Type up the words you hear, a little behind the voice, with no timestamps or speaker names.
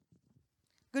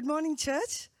Good morning,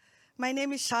 church. My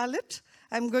name is Charlotte.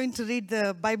 I'm going to read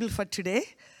the Bible for today.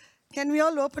 Can we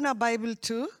all open our Bible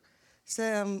to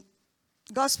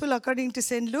Gospel according to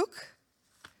St. Luke,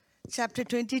 chapter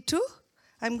 22.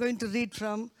 I'm going to read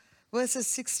from verses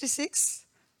 66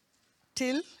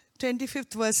 till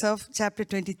 25th verse of chapter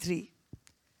 23.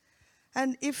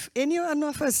 And if any one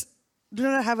of us do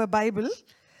not have a Bible,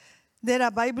 there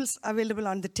are Bibles available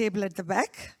on the table at the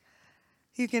back.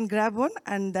 You can grab one,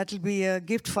 and that will be a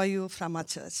gift for you from our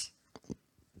church.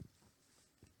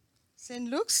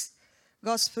 St. Luke's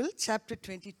Gospel, chapter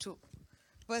 22,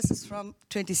 verses from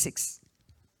 26.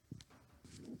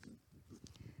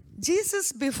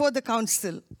 Jesus before the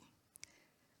council.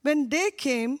 When day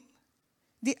came,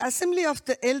 the assembly of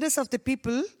the elders of the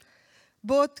people,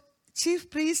 both chief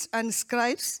priests and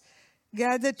scribes,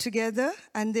 gathered together,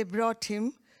 and they brought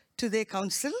him to their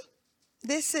council.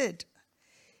 They said,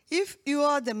 "If you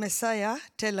are the Messiah,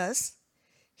 tell us."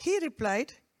 He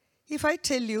replied, "If I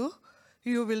tell you,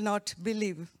 you will not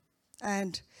believe.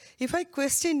 And if I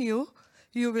question you,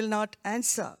 you will not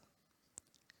answer.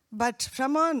 But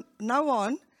from now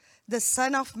on, the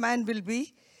Son of Man will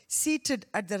be seated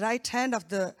at the right hand of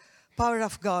the power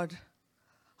of God."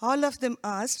 All of them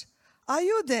asked, "Are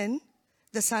you then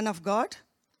the Son of God?"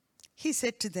 He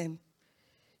said to them,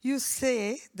 "You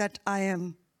say that I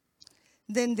am."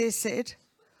 Then they said,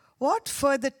 "What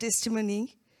further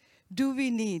testimony do we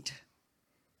need?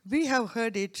 We have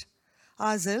heard it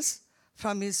ourselves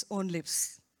from his own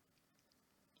lips."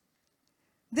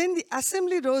 Then the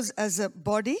assembly rose as a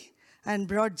body and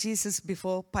brought Jesus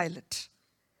before Pilate.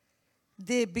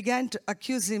 They began to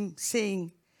accuse him,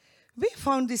 saying, "We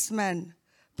found this man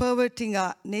perverting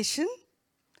our nation,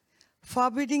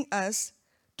 forbidding us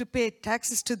to pay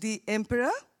taxes to the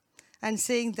emperor, and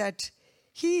saying that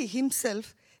he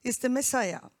himself is the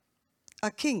Messiah, a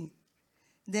king."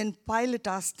 Then Pilate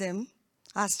asked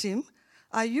him,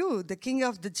 "Are you the king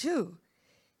of the Jews?"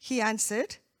 He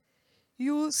answered,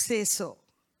 "You say so."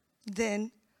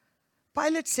 Then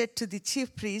Pilate said to the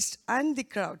chief priests and the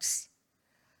crowds,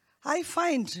 "I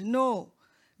find no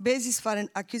basis for an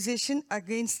accusation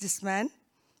against this man."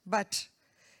 But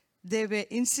they were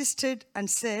insisted and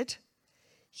said,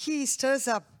 "He stirs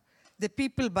up the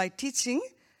people by teaching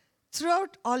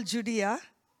throughout all Judea,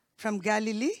 from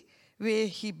Galilee, where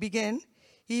he began,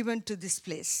 even to this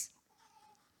place."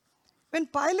 When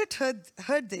Pilate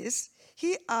heard this,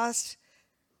 he asked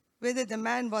whether the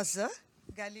man was a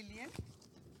Galilean.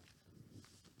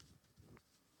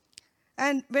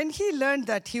 And when he learned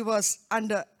that he was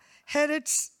under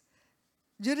Herod's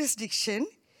jurisdiction,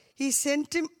 he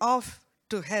sent him off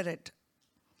to Herod,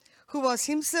 who was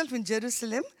himself in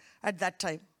Jerusalem at that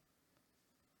time.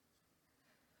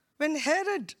 When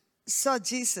Herod saw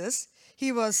Jesus,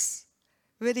 he was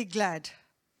very glad,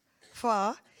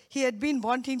 for he had been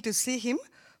wanting to see him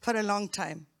for a long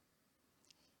time,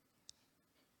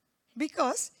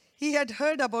 because he had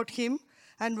heard about him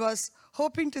and was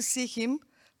hoping to see him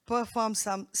perform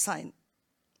some sign.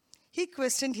 He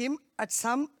questioned him at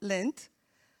some length,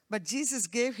 but Jesus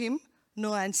gave him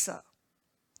no answer.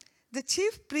 The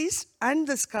chief priests and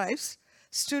the scribes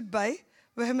stood by,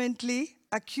 vehemently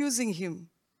accusing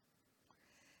him.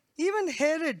 Even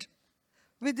Herod,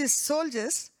 with his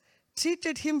soldiers,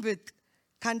 treated him with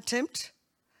contempt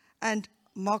and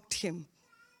mocked him.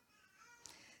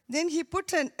 Then he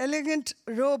put an elegant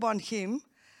robe on him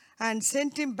and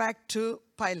sent him back to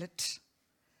Pilate.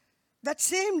 That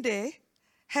same day,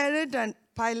 Herod and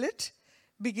Pilate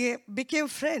became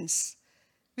friends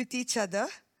with each other.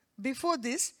 Before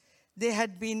this, they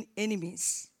had been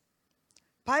enemies.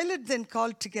 Pilate then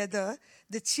called together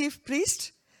the chief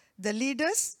priests, the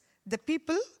leaders, the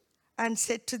people, and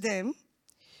said to them,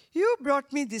 "You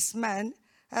brought me this man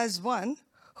as one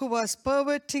who was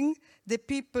perverting the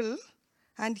people,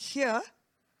 and here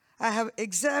I have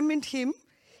examined him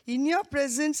in your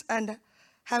presence and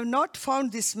have not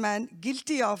found this man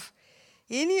guilty of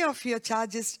any of your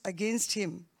charges against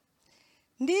him.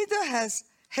 Neither has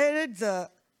Herod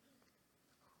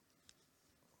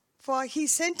for he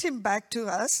sent him back to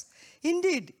us.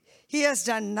 Indeed, he has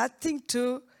done nothing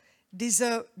to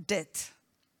deserve death.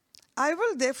 I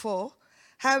will therefore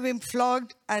have him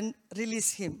flogged and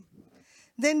release him."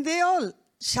 Then they all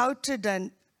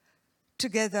shouted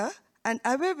together, "And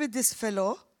away with this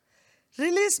fellow,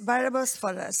 release Barabbas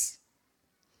for us."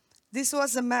 This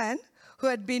was a man who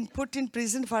had been put in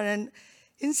prison for an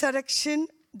insurrection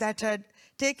that had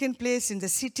taken place in the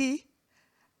city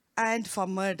and for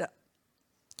murder.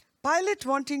 Pilate,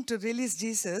 wanting to release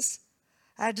Jesus,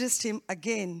 addressed him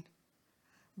again,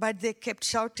 but they kept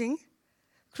shouting,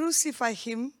 "Crucify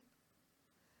him,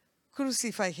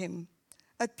 crucify him."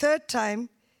 a third time,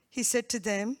 he said to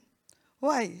them,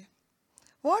 "Why?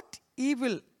 What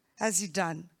evil has he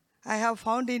done? I have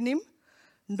found in him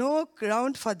no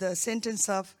ground for the sentence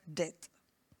of death.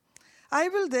 I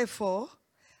will therefore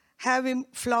have him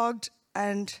flogged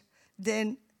and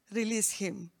then release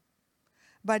him."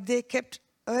 But they kept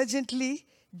urgently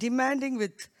demanding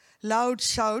with loud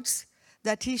shouts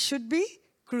that he should be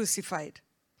crucified.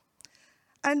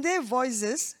 And their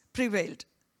voices prevailed.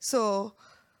 So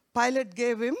Pilate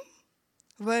gave him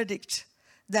verdict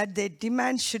that their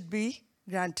demand should be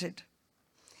granted.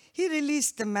 He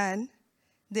released the man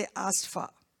they asked for,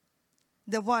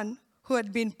 the one who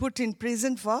had been put in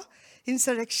prison for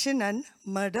insurrection and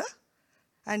murder,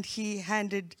 and he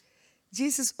handed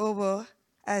Jesus over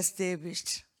as they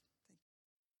wished.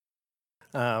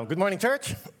 Good morning,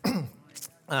 church.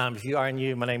 If you are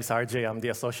new, my name is RJ. I'm the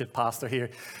associate pastor here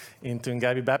in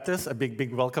Tungabi Baptist. A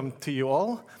big welcome to you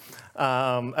all.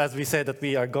 As we said, that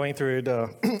we are going through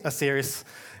a series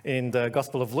in the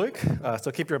Gospel of Luke.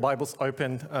 So keep your Bibles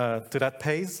open to that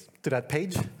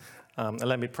page. And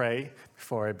let me pray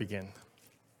before I begin.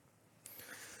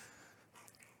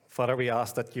 Father, we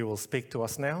ask that you will speak to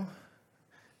us now.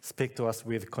 Speak to us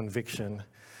with conviction.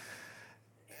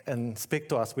 And speak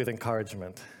to us with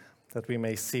encouragement, that we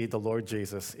may see the Lord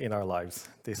Jesus in our lives.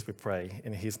 This we pray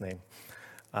in his name.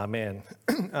 Amen.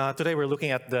 Today we're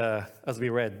looking at as we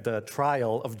read, the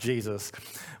trial of Jesus.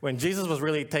 When Jesus was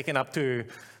really taken up to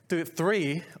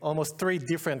almost three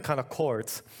different kind of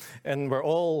courts, and where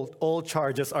all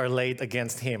charges are laid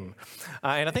against him.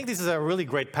 And I think this is a really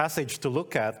great passage to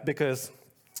look at because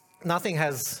nothing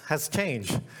has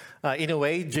changed. In a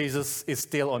way, Jesus is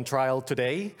still on trial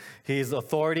today. His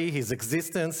authority, his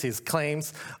existence, his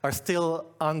claims are still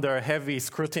under heavy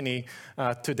scrutiny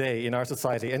today in our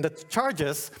society. And the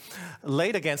charges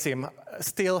laid against him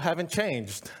still haven't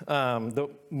changed. The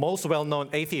most well-known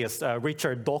atheist,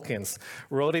 Richard Dawkins,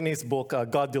 wrote in his book,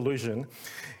 God Delusion,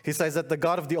 he says that the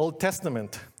God of the Old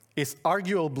Testament is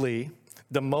arguably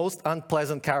the most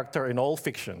unpleasant character in all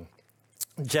fiction.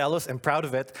 Jealous and proud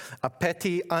of it, a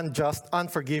petty, unjust,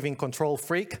 unforgiving control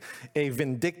freak, a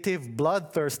vindictive,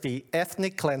 bloodthirsty,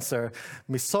 ethnic cleanser,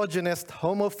 misogynist,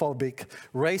 homophobic,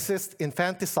 racist,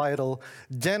 infanticidal,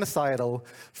 genocidal,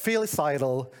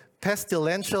 filicidal,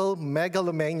 pestilential,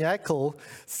 megalomaniacal,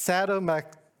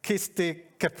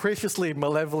 sadomasochistic, capriciously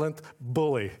malevolent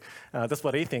bully. That's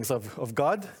what he thinks of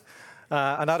God.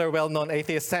 Another well-known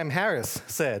atheist, Sam Harris,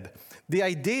 said, "The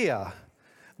idea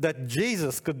that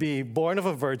Jesus could be born of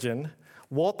a virgin,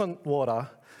 walk on water,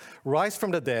 rise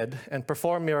from the dead, and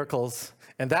perform miracles,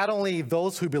 and that only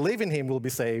those who believe in him will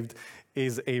be saved,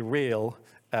 is a real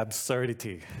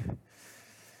absurdity."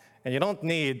 And you don't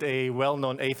need a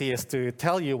well-known atheist to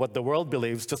tell you what the world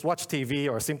believes. Just watch TV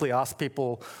or simply ask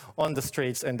people on the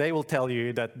streets, and they will tell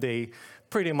you that they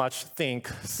pretty much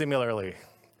think similarly.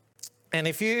 And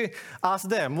if you ask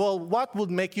them, well, what would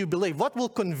make you believe? What will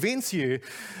convince you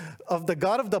of the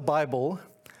God of the Bible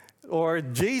or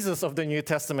Jesus of the New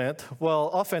Testament? Well,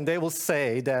 often they will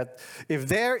say that if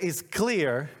there is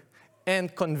clear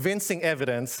and convincing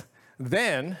evidence,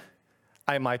 then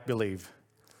I might believe.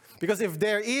 Because if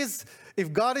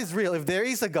God is real, if there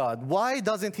is a God, why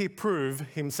doesn't he prove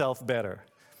himself better?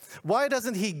 Why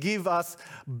doesn't he give us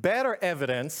better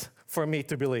evidence for me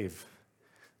to believe?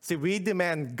 See, we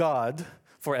demand God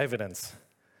for evidence.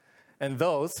 And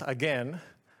those, again,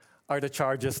 are the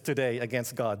charges today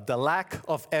against God. The lack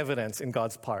of evidence in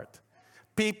God's part.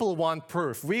 People want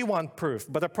proof. We want proof.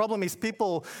 But the problem is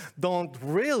people don't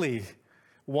really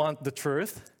want the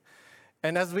truth.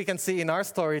 And as we can see in our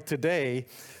story today,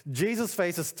 Jesus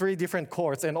faces three different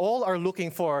courts, and all are looking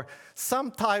for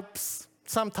some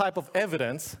type of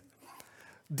evidence,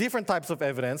 different types of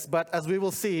evidence, but as we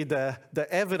will see, the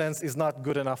evidence is not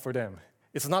good enough for them.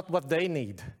 It's not what they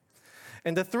need.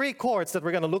 And the three courts that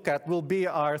we're going to look at will be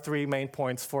our three main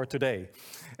points for today.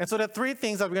 And so the three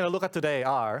things that we're going to look at today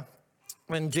are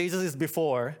when Jesus is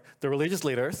before the religious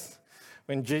leaders,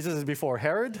 when Jesus is before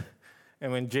Herod,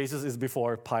 and when Jesus is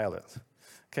before Pilate.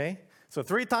 Okay? So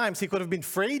 3 times he could have been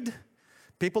freed,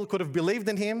 people could have believed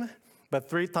in him, but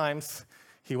 3 times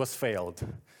he was failed.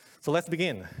 So let's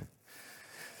begin.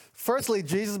 Firstly,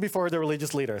 Jesus before the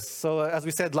religious leaders. So as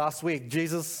we said last week,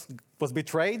 Jesus was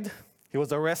betrayed. He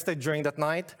was arrested during that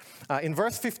night. In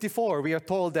verse 54, we are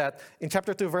told that, in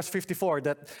chapter 2, verse 54,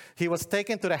 that he was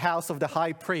taken to the house of the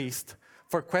high priest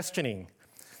for questioning.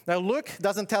 Now, Luke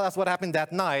doesn't tell us what happened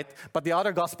that night, but the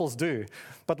other Gospels do.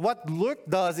 But what Luke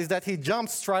does is that he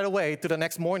jumps right away to the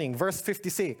next morning, verse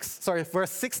 66,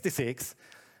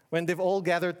 when they've all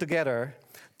gathered together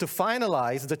to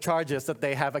finalize the charges that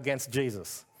they have against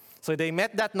Jesus. So they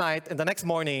met that night, and the next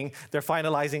morning, they're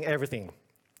finalizing everything.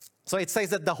 So it says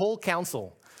that the whole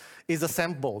council is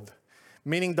assembled,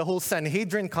 meaning the whole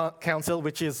Sanhedrin council,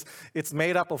 which is, it's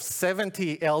made up of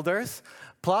 70 elders,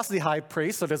 plus the high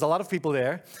priest, so there's a lot of people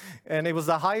there. And it was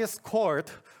the highest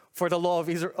court for the law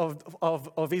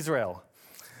of Israel.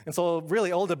 And so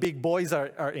really all the big boys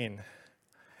are in.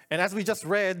 And as we just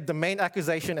read, the main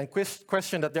accusation and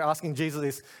question that they're asking Jesus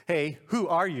is, hey, who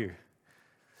are you?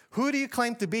 Who do you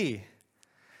claim to be?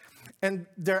 And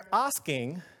they're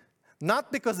asking,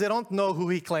 not because they don't know who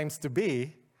he claims to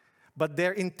be, but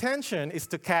their intention is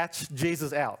to catch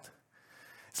Jesus out.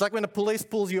 It's like when the police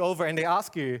pulls you over and they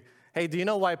ask you, hey, do you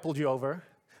know why I pulled you over?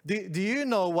 Do you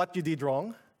know what you did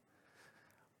wrong?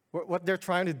 What they're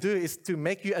trying to do is to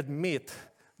make you admit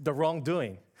the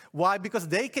wrongdoing. Why? Because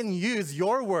they can use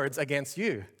your words against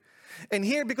you. And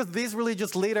here, because these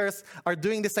religious leaders are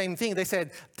doing the same thing, they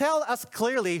said, tell us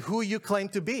clearly who you claim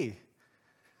to be.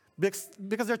 Because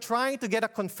they're trying to get a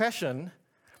confession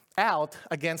out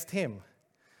against him.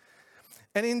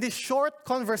 And in this short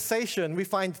conversation, we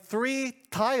find 3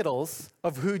 titles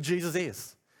of who Jesus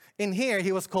is. In here,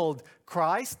 he was called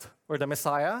Christ, or the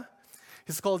Messiah.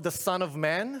 He's called the Son of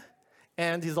Man,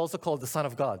 and he's also called the Son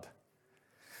of God.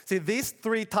 See, these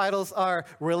 3 titles are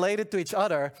related to each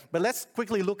other, but let's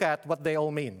quickly look at what they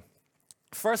all mean.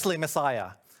 Firstly,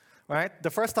 Messiah, right? The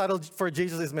first title for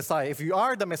Jesus is Messiah. If you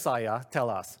are the Messiah, tell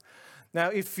us. Now,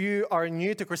 if you are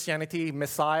new to Christianity,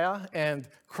 Messiah and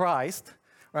Christ,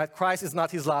 right? Christ is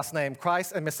not his last name.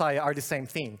 Christ and Messiah are the same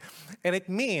thing. And it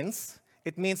means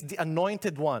the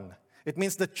anointed one. It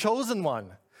means the chosen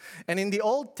one. And in the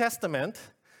Old Testament,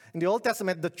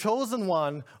 the chosen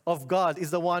one of God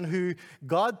is the one who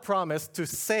God promised to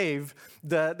save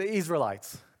the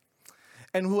Israelites.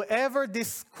 And whoever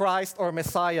this Christ or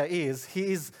Messiah is, he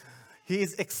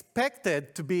is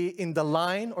expected to be in the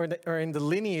line or in the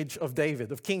lineage of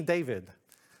David, of King David.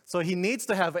 So he needs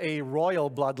to have a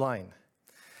royal bloodline.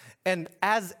 And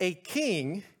as a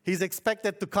king, he's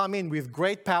expected to come in with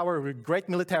great power, with great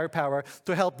military power,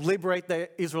 to help liberate the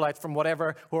Israelites from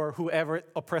whatever or whoever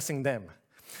oppressing them.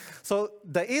 So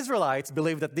the Israelites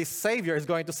believe that this Savior is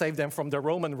going to save them from the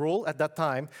Roman rule at that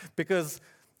time, because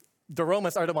the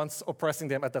Romans are the ones oppressing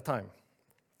them at that time.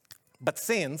 But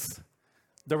since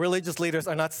the religious leaders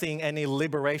are not seeing any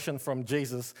liberation from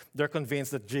Jesus, they're convinced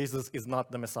that Jesus is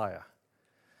not the Messiah.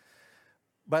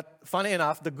 But funny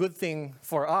enough, the good thing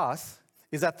for us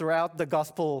is that throughout the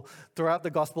Gospel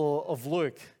of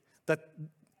Luke, that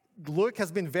Luke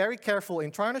has been very careful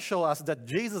in trying to show us that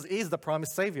Jesus is the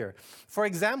promised Savior. For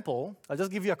example, I'll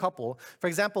just give you a couple. For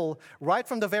example, right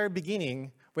from the very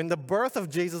beginning, when the birth of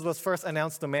Jesus was first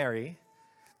announced to Mary,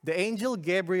 the angel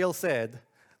Gabriel said,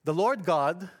 the Lord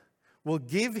God will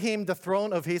give him the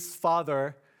throne of his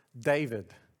father David.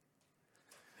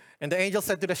 And the angel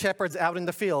said to the shepherds out in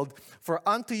the field, for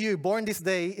unto you born this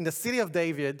day in the city of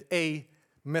David a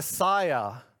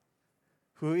Messiah,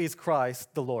 who is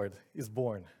Christ the Lord, is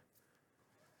born.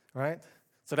 Right?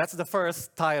 So that's the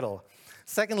first title.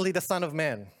 Secondly, the Son of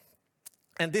Man.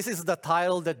 And this is the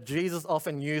title that Jesus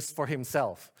often used for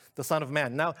himself, the Son of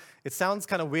Man. Now, it sounds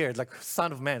kind of weird, like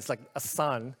Son of Man. It's like a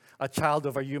son, a child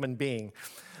of a human being.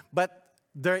 But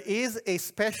there is a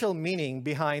special meaning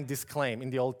behind this claim in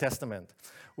the Old Testament,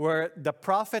 where the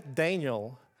prophet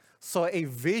Daniel saw a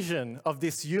vision of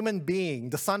this human being,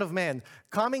 the Son of Man,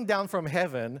 coming down from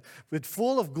heaven with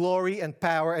full of glory and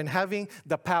power and having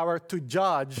the power to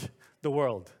judge the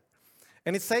world.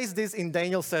 And it says this in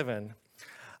Daniel 7,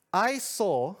 I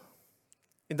saw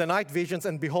in the night visions,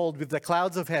 and behold, with the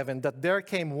clouds of heaven, that there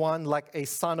came one like a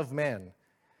son of man.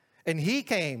 And he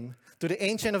came to the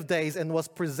Ancient of Days and was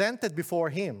presented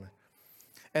before him.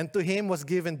 And to him was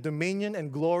given dominion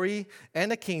and glory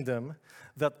and a kingdom,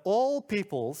 that all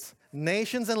peoples,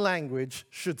 nations, and language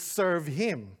should serve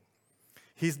him.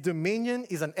 His dominion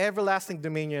is an everlasting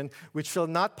dominion which shall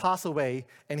not pass away,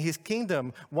 and his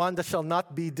kingdom one that shall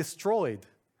not be destroyed.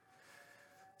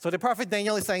 So the prophet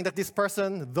Daniel is saying that this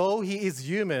person, though he is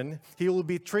human, he will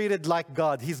be treated like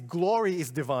God. His glory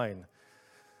is divine.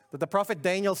 That the prophet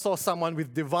Daniel saw someone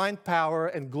with divine power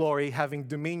and glory having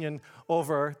dominion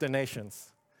over the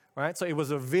nations. Right? So it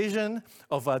was a vision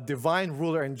of a divine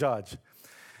ruler and judge.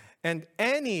 And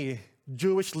any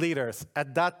Jewish leaders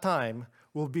at that time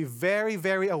will be very,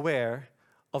 very aware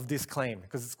of this claim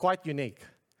because it's quite unique.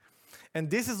 And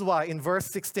this is why in verse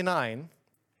 69,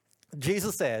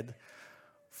 Jesus said,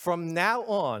 from now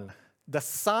on, the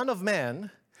Son of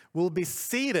Man will be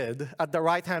seated at the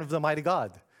right hand of the mighty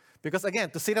God. Because again,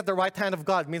 to sit at the right hand of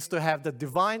God means to have the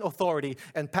divine authority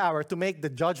and power to make the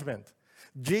judgment.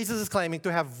 Jesus is claiming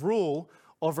to have rule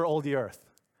over all the earth.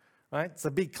 right? It's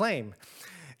a big claim.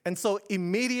 And so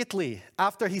immediately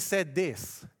after he said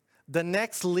this, the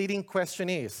next leading question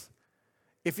is,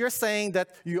 if you're saying that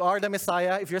you are the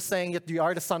Messiah, if you're saying that you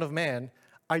are the Son of Man,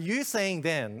 are you saying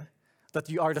then that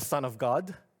you are the Son of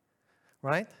God?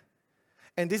 Right?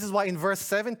 And this is why in verse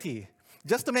 70,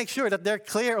 just to make sure that they're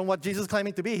clear on what Jesus is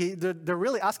claiming to be, they're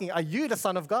really asking, are you the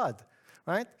Son of God?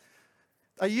 Right?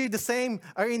 Are you in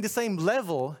the same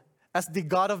level as the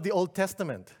God of the Old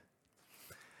Testament?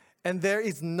 And there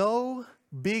is no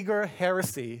bigger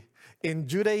heresy in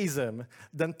Judaism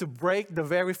than to break the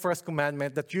very first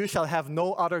commandment that you shall have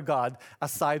no other God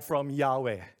aside from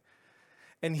Yahweh.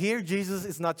 And here Jesus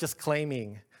is not just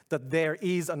claiming that there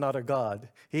is another God.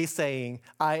 He's saying,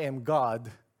 I am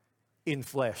God in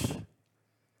flesh.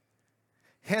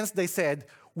 Hence they said,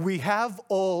 we have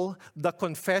all the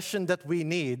confession that we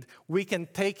need. We can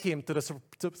take him to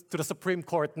the Supreme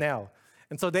Court now.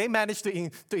 And so they managed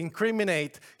to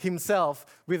incriminate himself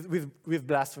with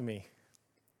blasphemy.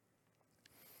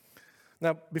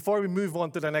 Now, before we move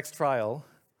on to the next trial,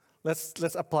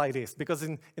 let's apply this. Because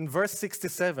in verse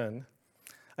 67,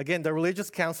 again, the religious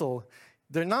council,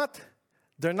 they're not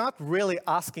really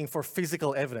asking for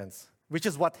physical evidence, which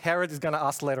is what Herod is going to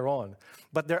ask later on.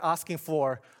 But they're asking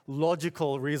for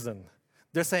logical reason.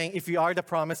 They're saying, if you are the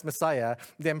promised Messiah,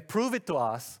 then prove it to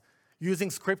us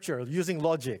using scripture, using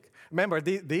logic. Remember,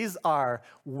 these are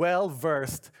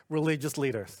well-versed religious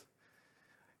leaders.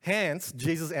 Hence,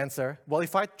 Jesus' answer, well,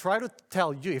 if I try to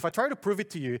tell you, if I try to prove it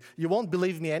to you, you won't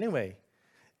believe me anyway.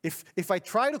 If I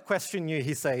try to question you,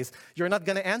 he says, you're not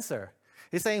going to answer.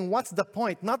 He's saying, what's the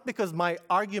point? Not because my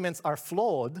arguments are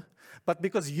flawed, but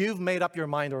because you've made up your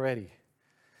mind already.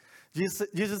 Jesus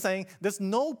is saying, there's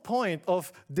no point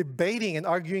of debating and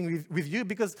arguing with you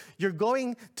because you're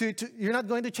not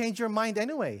going to change your mind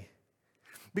anyway.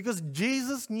 Because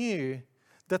Jesus knew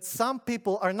that some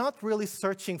people are not really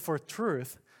searching for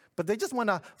truth, but they just want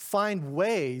to find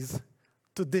ways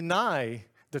to deny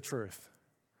the truth.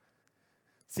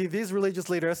 See, these religious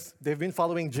leaders, they've been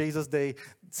following Jesus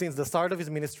since the start of his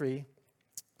ministry.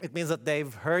 It means that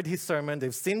they've heard his sermon,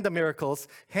 they've seen the miracles,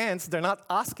 hence they're not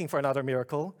asking for another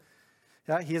miracle.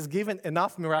 Yeah, he has given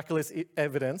enough miraculous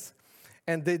evidence,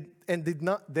 and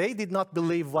they did not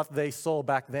believe what they saw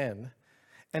back then.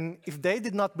 And if they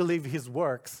did not believe his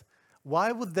works,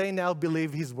 why would they now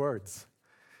believe his words?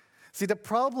 See, the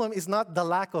problem is not the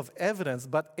lack of evidence,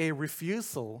 but a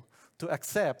refusal to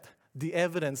accept the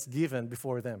evidence given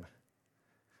before them.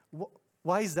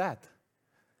 Why is that?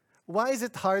 Why is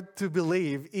it hard to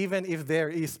believe even if there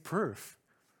is proof?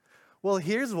 Well,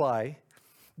 here's why.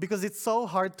 Because it's so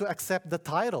hard to accept the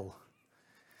title.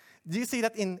 Do you see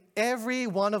that in every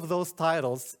one of those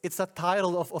titles, it's a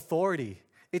title of authority?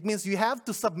 It means you have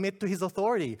to submit to his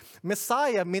authority.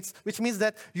 Messiah, which means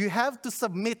that you have to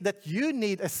submit that you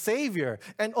need a Savior,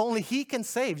 and only he can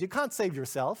save. You can't save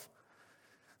yourself.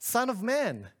 Son of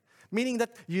Man, meaning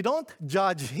that you don't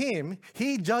judge him,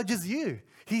 he judges you.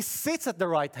 He sits at the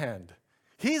right hand.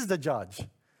 He's the judge.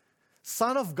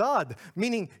 Son of God,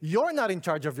 meaning you're not in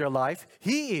charge of your life,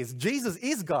 he is. Jesus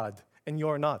is God, and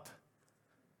you're not.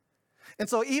 And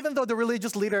so even though the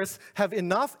religious leaders have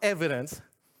enough evidence,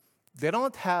 they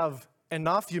don't have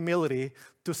enough humility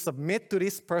to submit to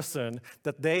this person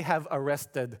that they have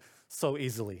arrested so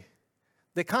easily.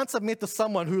 They can't submit to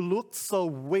someone who looked so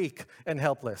weak and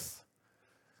helpless.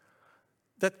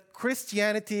 That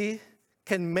Christianity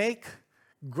can make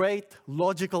great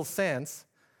logical sense,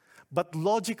 but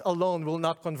logic alone will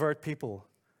not convert people.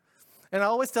 And I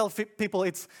always tell people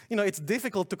it's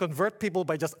difficult to convert people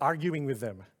by just arguing with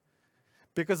them.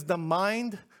 Because the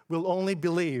mind will only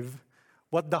believe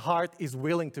what the heart is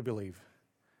willing to believe.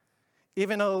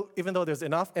 Even though there's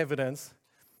enough evidence,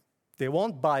 they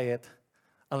won't buy it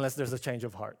unless there's a change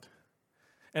of heart.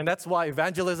 And that's why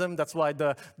evangelism, that's why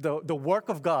the work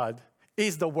of God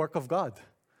is the work of God.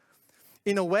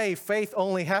 In a way, faith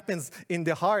only happens in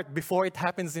the heart before it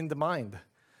happens in the mind.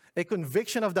 A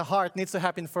conviction of the heart needs to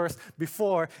happen first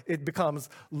before it becomes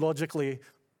logically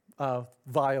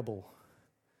viable.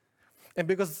 And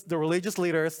because the religious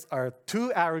leaders are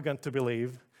too arrogant to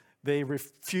believe, they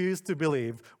refuse to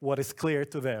believe what is clear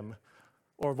to them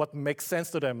or what makes sense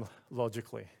to them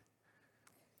logically.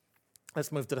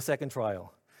 Let's move to the second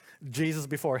trial. Jesus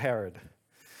before Herod.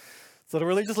 So the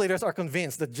religious leaders are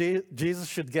convinced that Jesus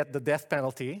should get the death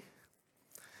penalty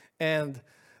and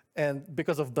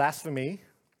because of blasphemy.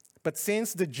 But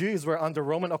since the Jews were under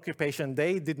Roman occupation,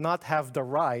 they did not have the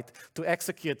right to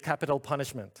execute capital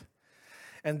punishment.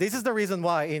 And this is the reason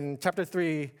why in chapter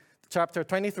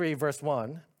 23, verse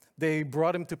 1, they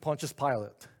brought him to Pontius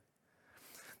Pilate.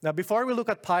 Now, before we look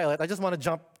at Pilate, I just want to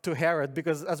jump to Herod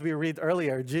because, as we read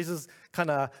earlier, Jesus kind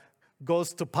of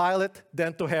goes to Pilate,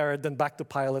 then to Herod, then back to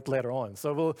Pilate later on.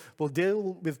 So we'll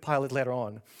deal with Pilate later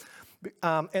on.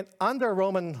 And under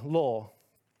Roman law,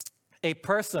 a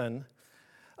person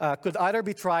could either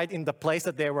be tried in the place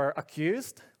that they were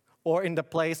accused or in the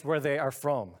place where they are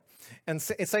from. And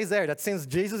it says there that since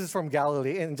Jesus is from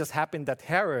Galilee, and it just happened that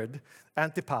Herod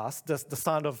Antipas, the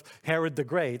son of Herod the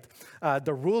Great,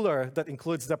 the ruler that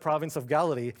includes the province of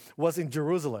Galilee, was in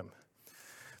Jerusalem.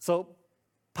 So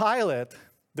Pilate,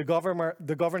 the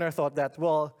governor thought that,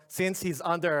 well, since he's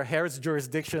under Herod's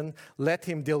jurisdiction, let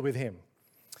him deal with him.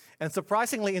 And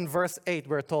surprisingly, in verse 8,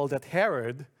 we're told that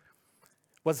Herod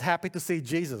was happy to see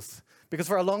Jesus because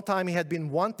for a long time he had been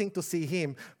wanting to see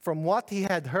him. From what he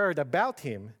had heard about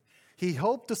him, he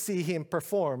hoped to see him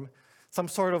perform some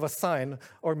sort of a sign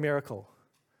or miracle.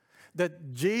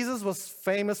 That Jesus was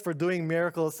famous for doing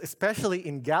miracles, especially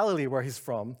in Galilee where he's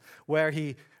from, where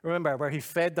he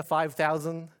fed the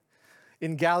 5,000,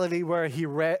 in Galilee where he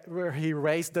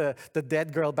raised the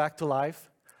dead girl back to life,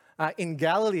 in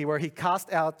Galilee where he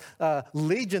cast out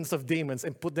legions of demons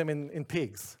and put them in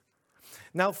pigs.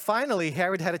 Now, finally,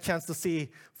 Herod had a chance to see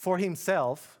for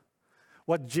himself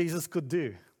what Jesus could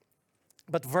do.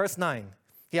 But verse 9,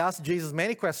 he asked Jesus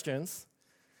many questions.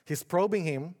 He's probing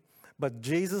him, but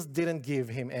Jesus didn't give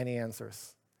him any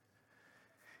answers.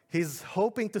 He's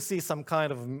hoping to see some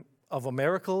kind of a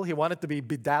miracle. He wanted to be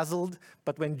bedazzled,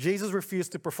 but when Jesus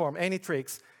refused to perform any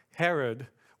tricks, Herod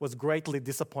was greatly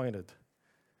disappointed.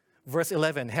 Verse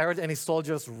 11, Herod and his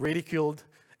soldiers ridiculed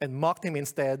and mocked him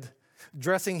instead,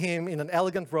 dressing him in an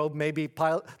elegant robe. Maybe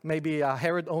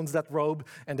Herod owns that robe,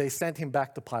 and they sent him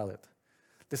back to Pilate.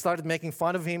 They started making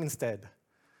fun of him instead.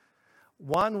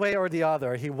 One way or the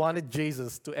other, he wanted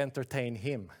Jesus to entertain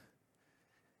him.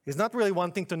 He's not really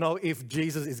wanting to know if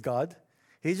Jesus is God.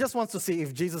 He just wants to see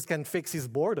if Jesus can fix his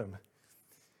boredom.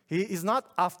 He is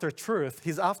not after truth.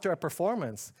 He's after a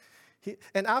performance.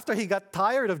 And after he got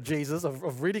tired of Jesus,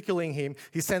 of ridiculing him,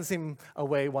 he sends him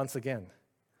away once again.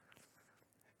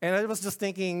 And I was just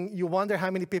thinking, you wonder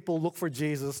how many people look for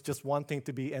Jesus just wanting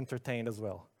to be entertained as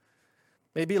well.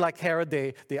 Maybe like Herod,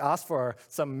 they ask for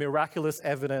some miraculous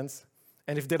evidence,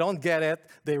 and if they don't get it,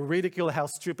 they ridicule how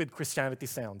stupid Christianity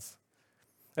sounds.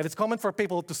 And it's common for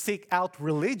people to seek out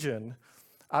religion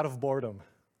out of boredom.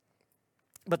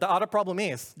 But the other problem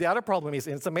is,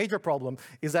 and it's a major problem,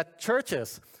 is that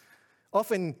churches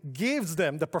often gives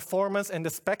them the performance and the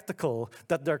spectacle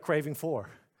that they're craving for.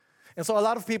 And so a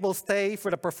lot of people stay for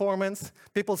the performance.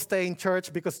 People stay in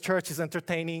church because church is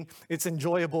entertaining, it's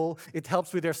enjoyable, it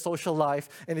helps with their social life,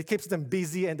 and it keeps them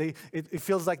busy, and it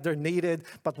feels like they're needed.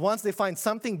 But once they find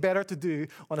something better to do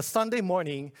on a Sunday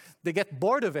morning, they get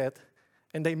bored of it,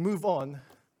 and they move on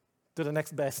to the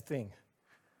next best thing.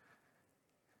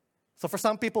 So for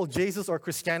some people, Jesus or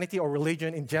Christianity or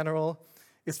religion in general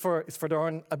is for their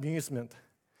own amusement.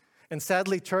 And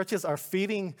sadly, churches are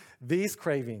feeding these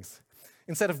cravings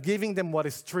instead of giving them what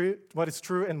is true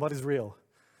and what is real.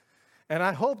 And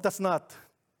I hope that's not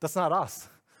us.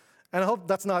 And I hope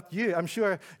that's not you. I'm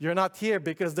sure you're not here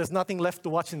because there's nothing left to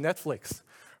watch in Netflix,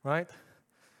 right?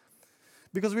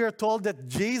 Because we are told that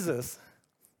Jesus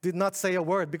did not say a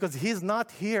word because he's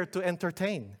not here to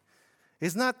entertain.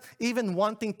 He's not even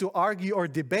wanting to argue or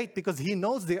debate because he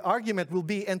knows the argument will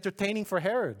be entertaining for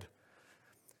Herod.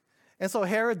 And so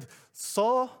Herod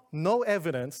saw no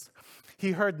evidence.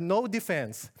 He heard no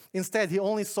defense. Instead, he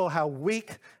only saw how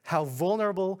weak, how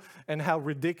vulnerable, and how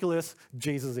ridiculous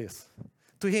Jesus is.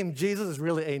 To him, Jesus is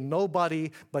really a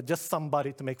nobody, but just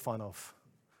somebody to make fun of.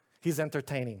 He's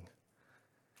entertaining.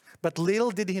 But little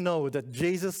did he know that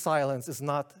Jesus' silence is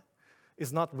not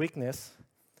weakness,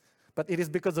 but it is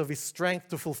because of his strength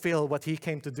to fulfill what he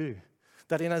came to do.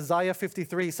 That in Isaiah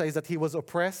 53 says that he was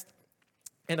oppressed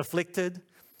and afflicted,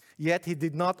 yet he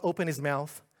did not open his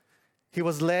mouth. He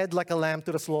was led like a lamb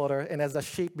to the slaughter, and as a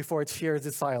sheep before its shears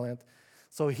is silent,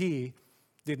 so he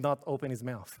did not open his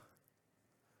mouth.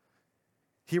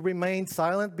 He remained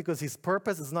silent because his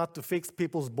purpose is not to fix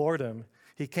people's boredom.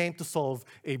 He came to solve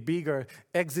a bigger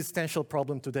existential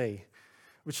problem today,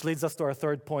 which leads us to our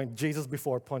third point, Jesus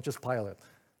before Pontius Pilate.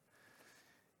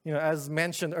 As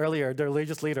mentioned earlier, the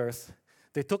religious leaders,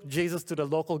 they took Jesus to the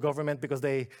local government because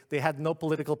they had no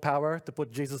political power to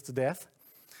put Jesus to death.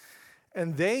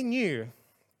 And they knew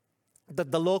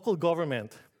that the local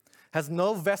government has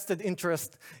no vested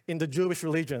interest in the Jewish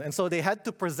religion. And so they had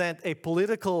to present a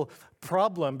political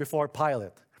problem before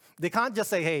Pilate. They can't just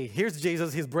say, hey, here's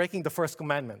Jesus, he's breaking the first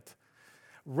commandment.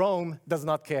 Rome does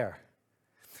not care.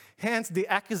 Hence the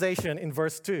accusation in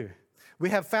verse 2. We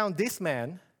have found this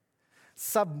man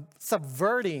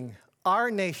subverting our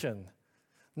nation,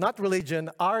 not religion,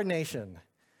 our nation.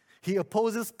 He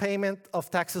opposes payment of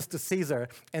taxes to Caesar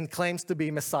and claims to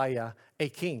be Messiah, a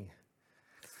king.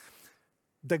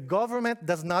 The government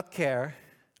does not care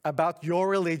about your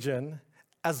religion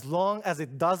as long as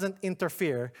it doesn't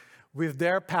interfere with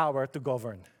their power to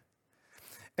govern.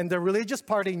 And the religious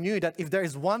party knew that if there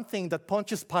is one thing that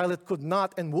Pontius Pilate could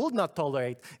not and would not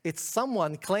tolerate, it's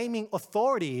someone claiming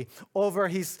authority over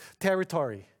his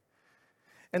territory.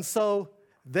 And so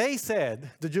they said,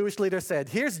 the Jewish leader said,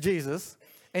 here's Jesus,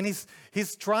 and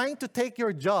he's trying to take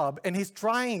your job, and he's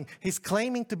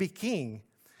claiming to be king.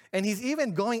 And he's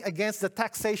even going against the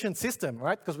taxation system,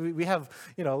 right? Because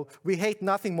we hate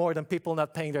nothing more than people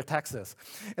not paying their taxes.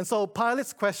 And so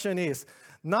Pilate's question is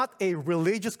not a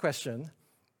religious question,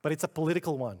 but it's a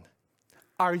political one.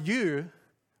 Are you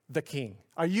the king?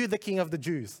 Are you the king of the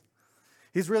Jews?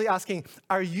 He's really asking,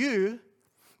 are you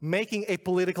making a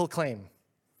political claim?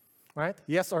 Right?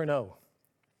 Yes or no?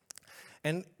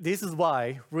 And this is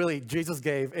why, really, Jesus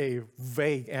gave a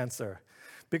vague answer.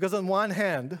 Because on one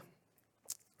hand,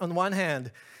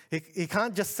 he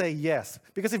can't just say yes.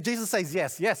 Because if Jesus says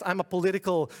yes, I'm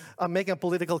making a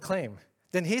political claim,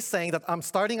 then he's saying that I'm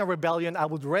starting a rebellion, I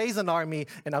would raise an army,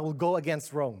 and I will go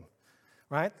against Rome,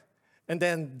 right? And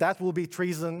then that will be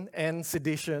treason and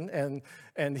sedition,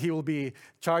 and he will be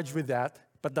charged with that,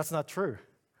 but that's not true.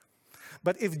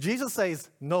 But if Jesus says,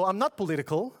 no, I'm not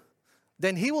political,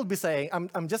 then he will be saying,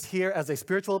 I'm just here as a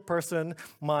spiritual person,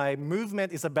 my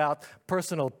movement is about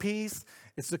personal peace,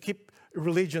 it's to keep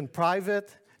religion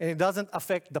private, and it doesn't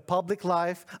affect the public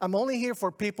life. I'm only here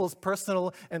for people's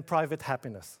personal and private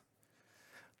happiness.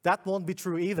 That won't be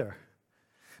true either.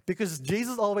 Because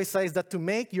Jesus always says that to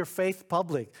make your faith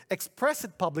public, express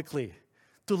it publicly,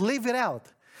 to live it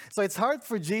out. So it's hard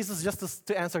for Jesus just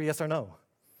to answer yes or no.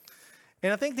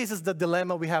 And I think this is the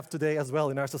dilemma we have today as well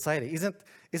in our society. Isn't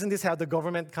this how the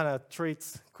government kind of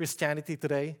treats Christianity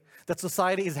today? That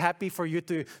society is happy for you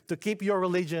to keep your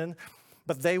religion,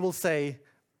 but they will say,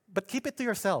 but keep it to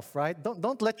yourself, right?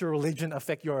 Don't let your religion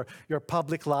affect your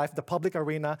public life, the public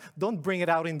arena. Don't bring it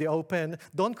out in the open.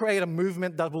 Don't create a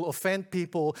movement that will offend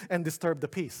people and disturb the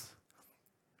peace.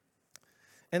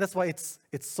 And that's why it's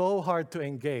so hard to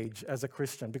engage as a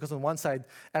Christian. Because on one side,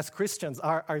 as Christians,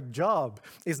 our job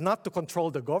is not to control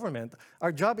the government.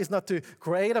 Our job is not to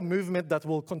create a movement that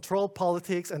will control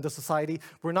politics and the society.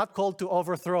 We're not called to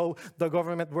overthrow the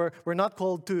government. We're not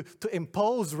called to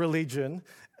impose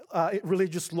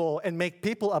religious law and make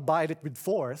people abide it with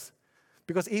force.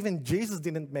 Because even Jesus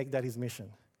didn't make that his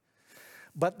mission.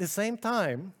 But at the same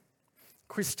time,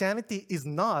 Christianity is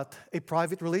not a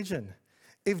private religion.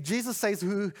 If Jesus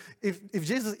if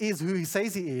Jesus is who he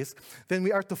says he is, then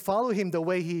we are to follow him the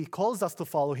way he calls us to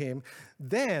follow him.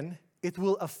 Then it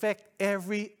will affect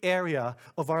every area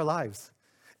of our lives.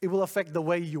 It will affect the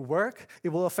way you work. It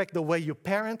will affect the way you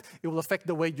parent. It will affect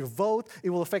the way you vote.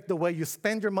 It will affect the way you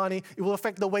spend your money. It will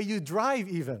affect the way you drive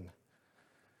even.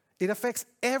 It affects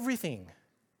everything.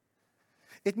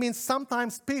 It means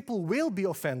sometimes people will be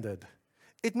offended.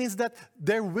 It means that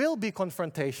there will be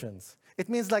confrontations. It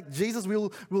means like Jesus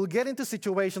will get into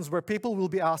situations where people will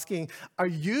be asking, are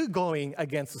you going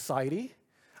against society?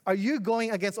 Are you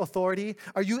going against authority?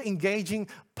 Are you engaging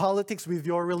politics with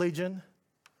your religion?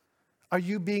 Are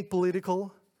you being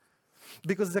political?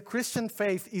 Because the Christian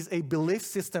faith is a belief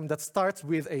system that starts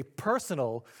with a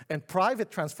personal and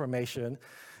private transformation.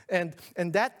 And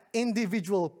that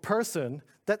individual person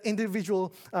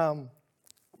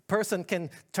can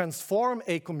transform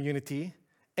a community,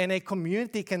 and a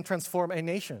community can transform a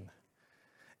nation.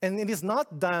 And it is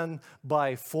not done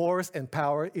by force and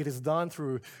power. It is done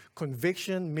through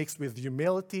conviction mixed with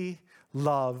humility,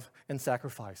 love, and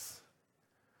sacrifice.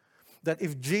 That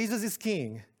if Jesus is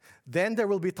king, then there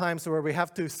will be times where we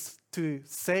have to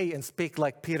say and speak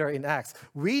like Peter in Acts.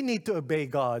 We need to obey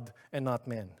God and not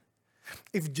men.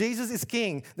 If Jesus is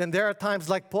king, then there are times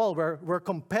like Paul where we're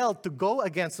compelled to go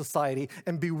against society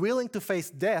and be willing to face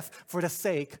death for the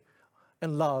sake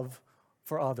and love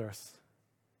for others.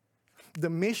 The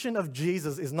mission of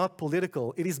Jesus is not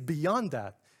political. It is beyond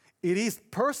that. It is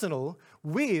personal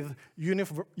with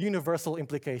universal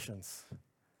implications.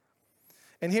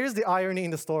 And here's the irony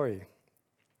in the story.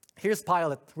 Here's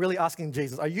Pilate really asking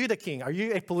Jesus, are you the king? Are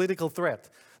you a political threat?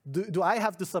 Do I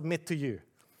have to submit to you?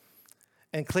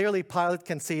 And clearly Pilate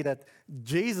can see that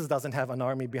Jesus doesn't have an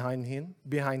army behind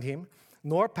him,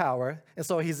 nor power. And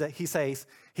so he says,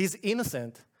 he's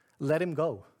innocent, let him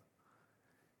go.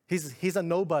 He's a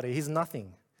nobody, he's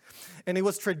nothing. And it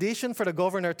was tradition for the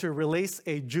governor to release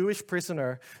a Jewish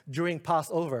prisoner during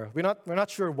Passover. We're not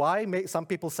sure why. Some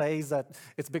people say that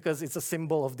it's because it's a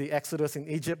symbol of the Exodus in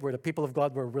Egypt, where the people of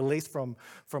God were released from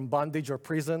bondage or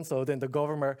prison. So then the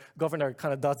governor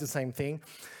kind of does the same thing.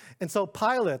 And so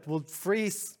Pilate would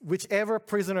free whichever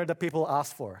prisoner the people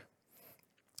asked for.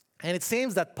 And it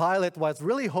seems that Pilate was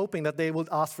really hoping that they would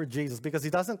ask for Jesus because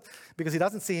he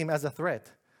doesn't see him as a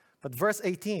threat. But verse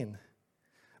 18,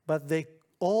 but they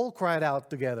all cried out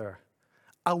together,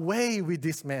 "Away with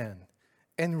this man,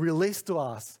 and release to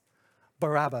us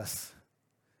Barabbas."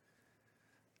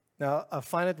 Now, I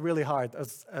find it really hard,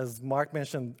 as Mark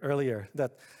mentioned earlier,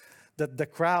 that the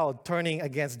crowd turning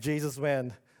against Jesus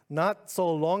when not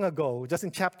so long ago, just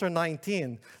in chapter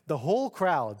 19, the whole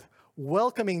crowd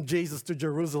welcoming Jesus to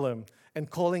Jerusalem and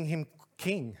calling him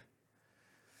king.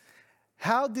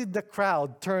 How did the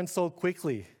crowd turn so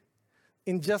quickly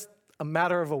in just a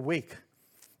matter of a week?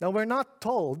 Now, we're not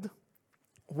told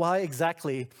why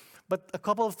exactly, but a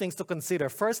couple of things to consider.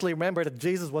 Firstly, remember that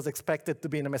Jesus was expected to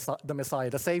be the Messiah,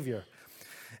 the Savior.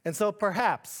 And so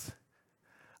perhaps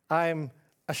I'm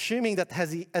assuming that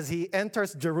as he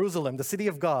enters Jerusalem, the city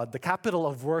of God, the capital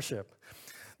of worship,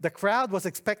 the crowd was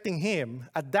expecting him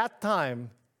at that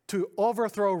time to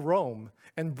overthrow Rome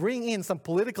and bring in some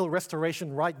political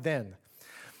restoration right then.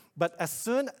 But as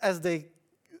soon as they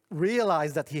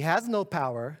realized that he has no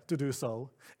power to do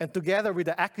so, and together with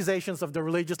the accusations of the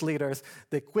religious leaders,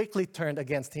 they quickly turned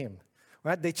against him.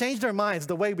 Right? They changed their minds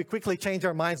the way we quickly change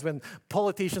our minds when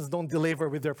politicians don't deliver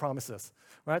with their promises.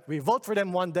 Right? We vote for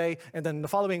them one day, and then the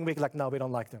following week, no, we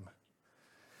don't like them.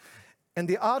 And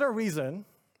the other reason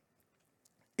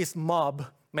is mob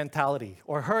mentality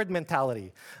or herd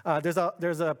mentality. There's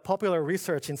a popular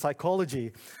research in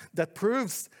psychology that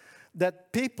proves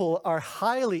that people are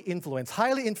highly influenced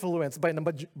by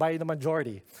the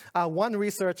majority. One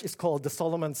research is called the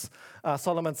Solomon's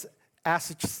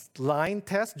Asch line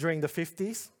test during the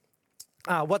 50s.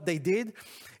 What they did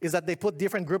is that they put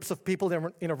different groups of people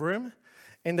in a room,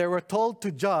 and they were told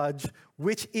to judge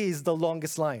which is the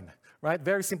longest line. Right?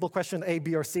 Very simple question, A,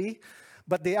 B, or C.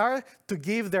 But they are to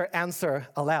give their answer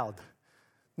aloud.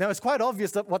 Now, it's quite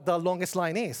obvious what the longest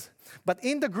line is. But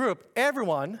in the group,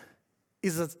 everyone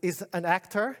is an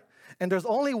actor, and there's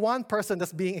only one person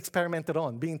that's being experimented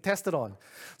on, being tested on.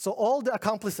 So all the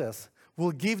accomplices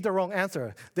will give the wrong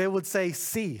answer. They would say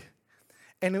C.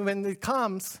 And when it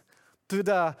comes to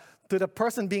the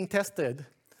person being tested,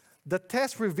 the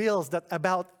test reveals that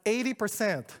about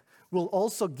 80% will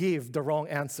also give the wrong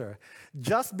answer,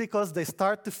 just because they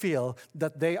start to feel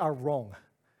that they are wrong,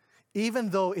 even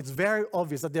though it's very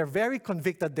obvious that they're very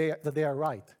convicted that they are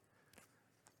right.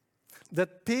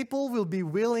 That people will be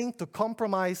willing to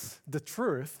compromise the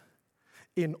truth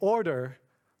in order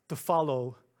to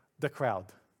follow the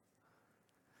crowd.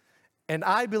 And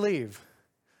I believe,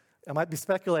 I might be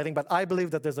speculating, but I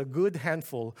believe that there's a good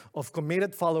handful of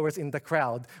committed followers in the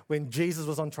crowd when Jesus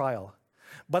was on trial.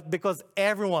 But because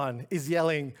everyone is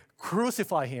yelling,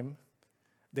 "Crucify him,"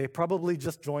 they probably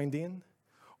just joined in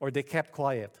or they kept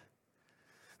quiet.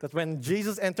 That when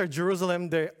Jesus entered Jerusalem,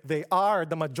 they are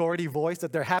the majority voice,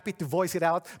 that they're happy to voice it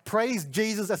out, praise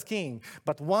Jesus as king.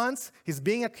 But once he's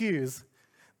being accused,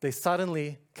 they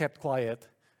suddenly kept quiet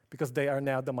because they are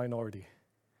now the minority.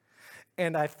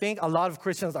 And I think a lot of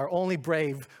Christians are only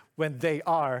brave when they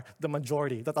are the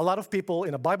majority. That a lot of people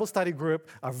in a Bible study group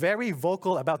are very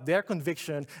vocal about their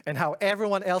conviction and how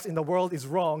everyone else in the world is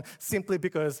wrong simply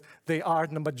because they are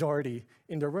the majority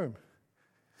in the room.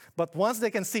 But once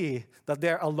they can see that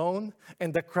they're alone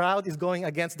and the crowd is going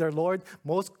against their Lord,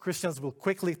 most Christians will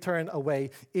quickly turn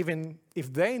away, even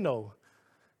if they know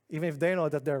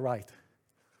that they're right.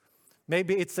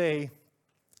 Maybe it's a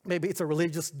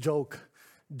religious joke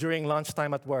during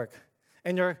lunchtime at work,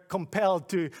 and you're compelled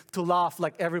to laugh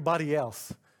like everybody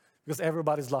else because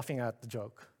everybody's laughing at the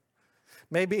joke.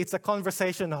 Maybe it's a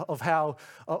conversation of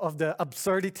the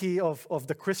absurdity of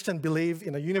the Christian belief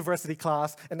in a university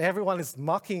class, and everyone is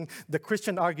mocking the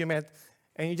Christian argument,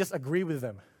 and you just agree with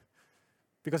them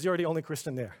because you're the only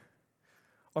Christian there.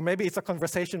 Or maybe it's a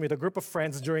conversation with a group of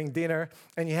friends during dinner,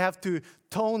 and you have to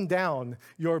tone down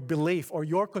your belief or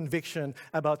your conviction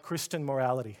about Christian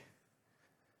morality.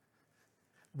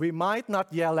 We might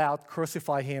not yell out,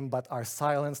 "Crucify him," but our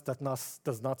silence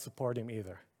does not support him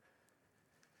either.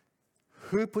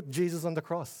 Who put Jesus on the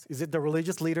cross? Is it the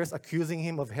religious leaders accusing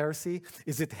him of heresy?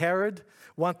 Is it Herod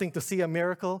wanting to see a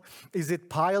miracle? Is it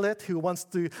Pilate who wants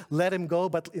to let him go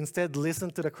but instead listen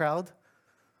to the crowd?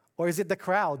 Or is it the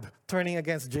crowd turning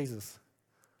against Jesus?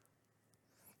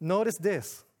 Notice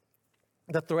this,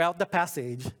 that throughout the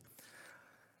passage,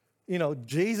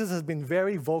 Jesus has been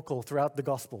very vocal throughout the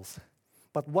Gospels.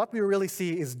 But what we really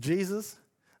see is Jesus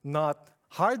not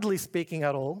hardly speaking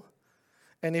at all.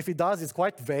 And if he does, it's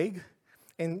quite vague.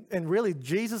 And really,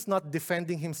 Jesus not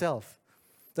defending himself.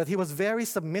 That he was very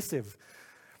submissive.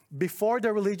 Before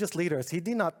the religious leaders, he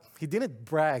didn't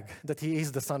brag that he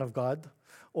is the Son of God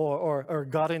or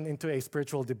gotten into a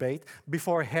spiritual debate.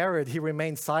 Before Herod, he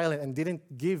remained silent and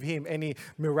didn't give him any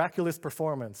miraculous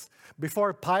performance.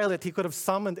 Before Pilate, he could have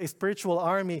summoned a spiritual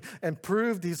army and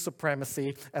proved his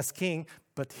supremacy as king,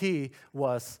 but he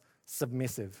was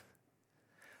submissive.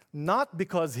 Not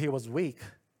because he was weak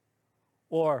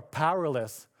or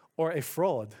powerless or a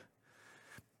fraud.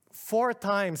 4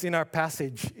 times in our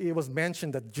passage, it was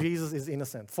mentioned that Jesus is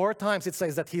innocent. 4 times it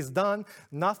says that he's done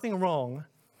nothing wrong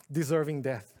deserving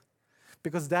death.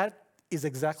 Because that is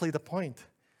exactly the point.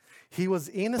 He was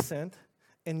innocent,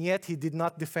 and yet he did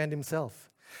not defend himself.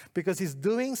 Because he's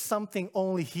doing something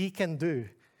only he can do.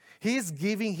 He's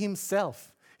giving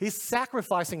himself. He's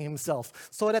sacrificing himself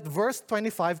so that verse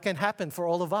 25 can happen for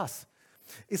all of us.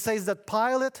 It says that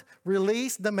Pilate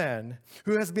released the man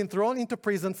who has been thrown into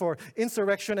prison for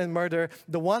insurrection and murder,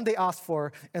 the one they asked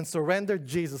for, and surrendered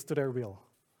Jesus to their will.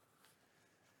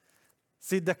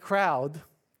 See, the crowd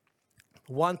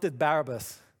wanted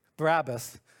Barabbas,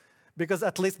 because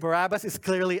at least Barabbas is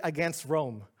clearly against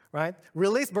Rome, right?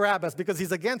 Release Barabbas because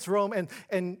he's against Rome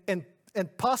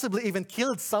and possibly even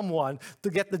killed someone to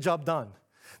get the job done.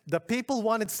 The people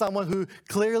wanted someone who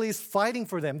clearly is fighting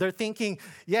for them. They're thinking,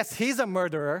 yes, he's a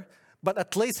murderer, but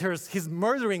at least he's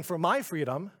murdering for my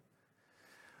freedom.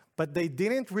 But they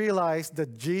didn't realize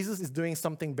that Jesus is doing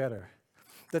something better,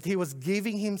 that he was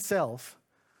giving himself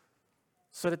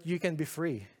so that you can be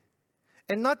free.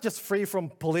 And not just free from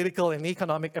political and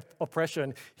economic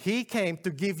oppression. He came to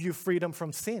give you freedom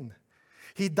from sin.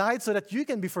 He died so that you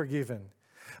can be forgiven.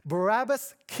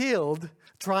 Barabbas killed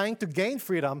trying to gain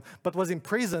freedom, but was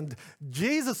imprisoned.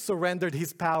 Jesus surrendered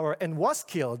his power and was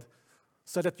killed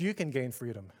so that you can gain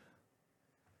freedom.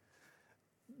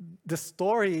 The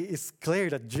story is clear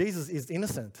that Jesus is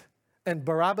innocent and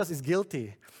Barabbas is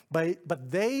guilty.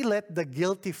 But they let the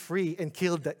guilty free and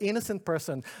killed the innocent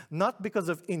person, not because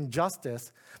of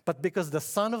injustice, but because the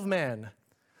Son of Man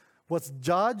was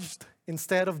judged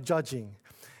instead of judging.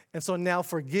 And so now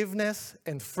forgiveness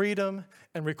and freedom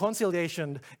and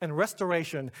reconciliation and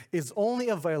restoration is only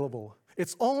available.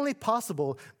 It's only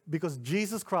possible because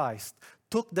Jesus Christ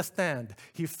took the stand.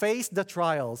 He faced the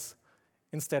trials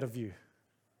instead of you.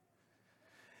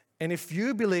 And if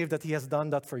you believe that he has done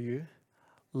that for you,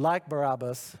 like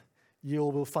Barabbas, you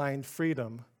will find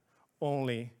freedom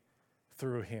only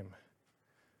through him.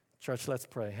 Church, let's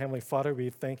pray. Heavenly Father, we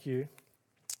thank you.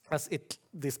 As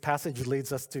this passage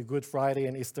leads us to Good Friday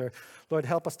and Easter, Lord,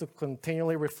 help us to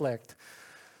continually reflect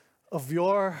of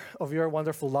your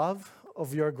wonderful love,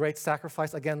 of your great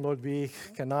sacrifice. Again, Lord, we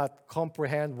cannot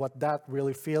comprehend what that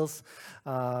really feels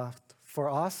for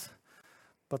us.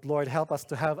 But Lord, help us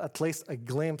to have at least a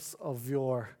glimpse of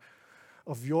your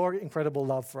incredible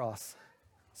love for us,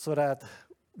 so that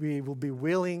we will be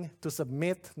willing to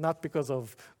submit, not because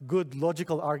of good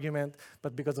logical argument,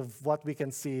 but because of what we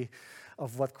can see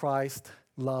of what Christ's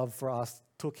love for us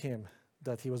took him,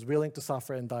 that he was willing to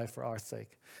suffer and die for our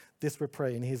sake. This we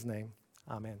pray in his name.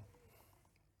 Amen.